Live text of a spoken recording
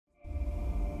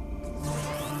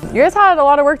You guys had a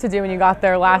lot of work to do when you got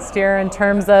there last year in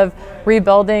terms of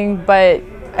rebuilding, but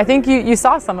I think you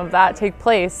saw some of that take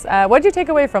place. What did you take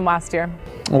away from last year?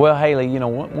 Well, Haley, you know,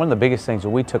 one of the biggest things that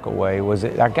we took away was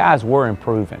that our guys were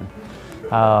improving.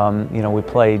 You know, we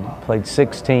played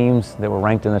 6 teams that were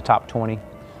ranked in the top 20.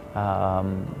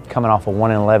 Coming off a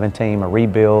 1-11 team, a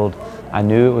rebuild. I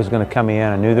knew it was going to come in.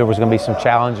 I knew there was going to be some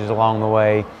challenges along the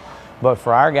way. But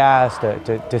for our guys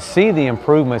to see the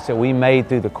improvements that we made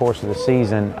through the course of the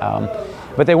season,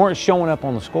 but they weren't showing up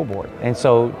on the scoreboard. And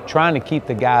so trying to keep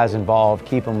the guys involved,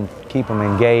 keep them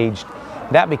engaged,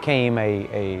 that became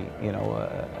a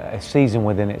season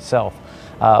within itself.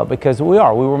 Because we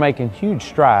were making huge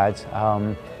strides,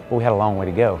 but we had a long way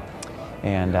to go.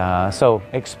 And so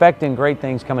expecting great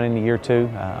things coming into year 2.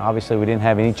 Obviously we didn't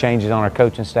have any changes on our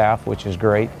coaching staff, which is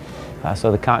great.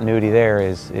 So the continuity there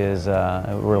is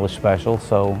really special.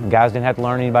 So guys didn't have to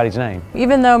learn anybody's name.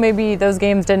 Even though maybe those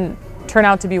games didn't turn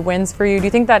out to be wins for you, do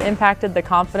you think that impacted the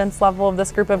confidence level of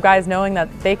this group of guys, knowing that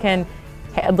they can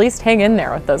at least hang in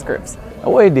there with those groups?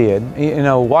 Oh, it did. You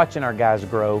know, watching our guys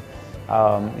grow. You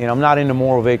know, I'm not into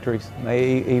moral victories,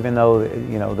 even though,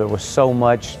 you know, there was so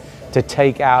much to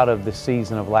take out of the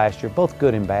season of last year, both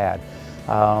good and bad.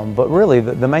 But really,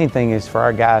 the main thing is for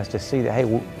our guys to see that, hey,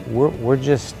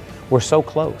 we're so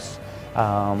close.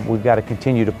 We've got to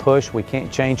continue to push. We can't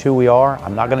change who we are.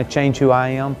 I'm not going to change who I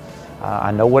am.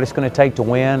 I know what it's going to take to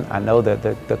win. I know that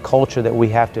the culture that we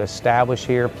have to establish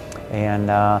here. And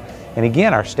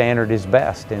again, our standard is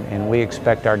best, and we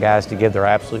expect our guys to give their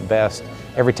absolute best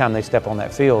every time they step on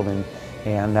that field.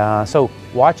 And so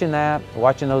watching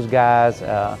those guys,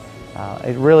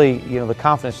 it really, you know, the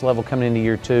confidence level coming into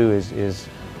year 2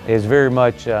 is very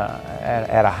much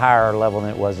at a higher level than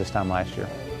it was this time last year.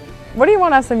 What do you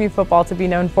want SMU football to be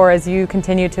known for as you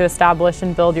continue to establish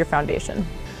and build your foundation?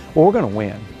 Well, we're going to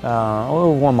win.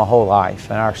 We've won my whole life,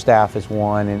 and our staff has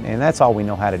won, and that's all we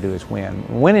know how to do is win.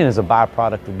 Winning is a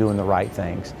byproduct of doing the right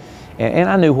things. And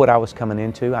I knew what I was coming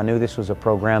into. I knew this was a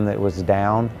program that was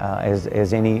down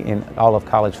as any in all of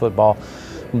college football.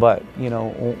 But, you know,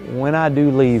 when I do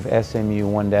leave SMU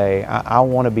one day, I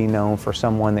want to be known for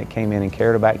someone that came in and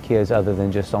cared about kids other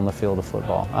than just on the field of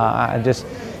football. I just,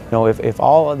 you know, if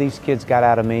all of these kids got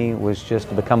out of me was just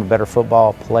to become a better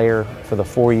football player for the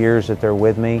 4 years that they're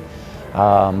with me,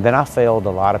 then I failed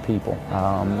a lot of people.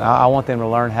 I want them to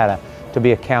learn how to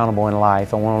be accountable in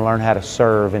life. I want to learn how to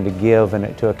serve and to give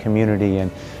to a community, and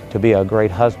to be a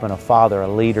great husband, a father, a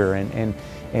leader, and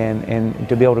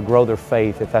to be able to grow their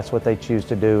faith if that's what they choose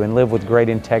to do, and live with great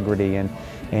integrity,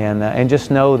 and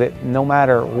just know that no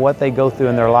matter what they go through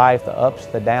in their life, the ups,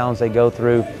 the downs they go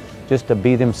through, just to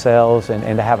be themselves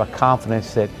and to have a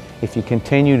confidence that if you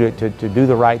continue to do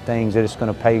the right things, that it's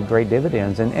going to pay great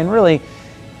dividends. And really,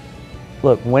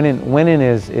 look, winning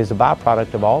is a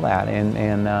byproduct of all that,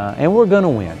 and we're going to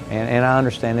win. And I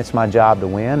understand it's my job to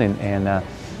win,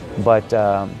 but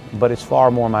it's far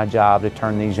more my job to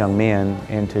turn these young men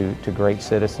into great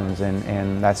citizens,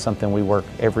 and that's something we work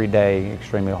every day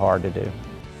extremely hard to do.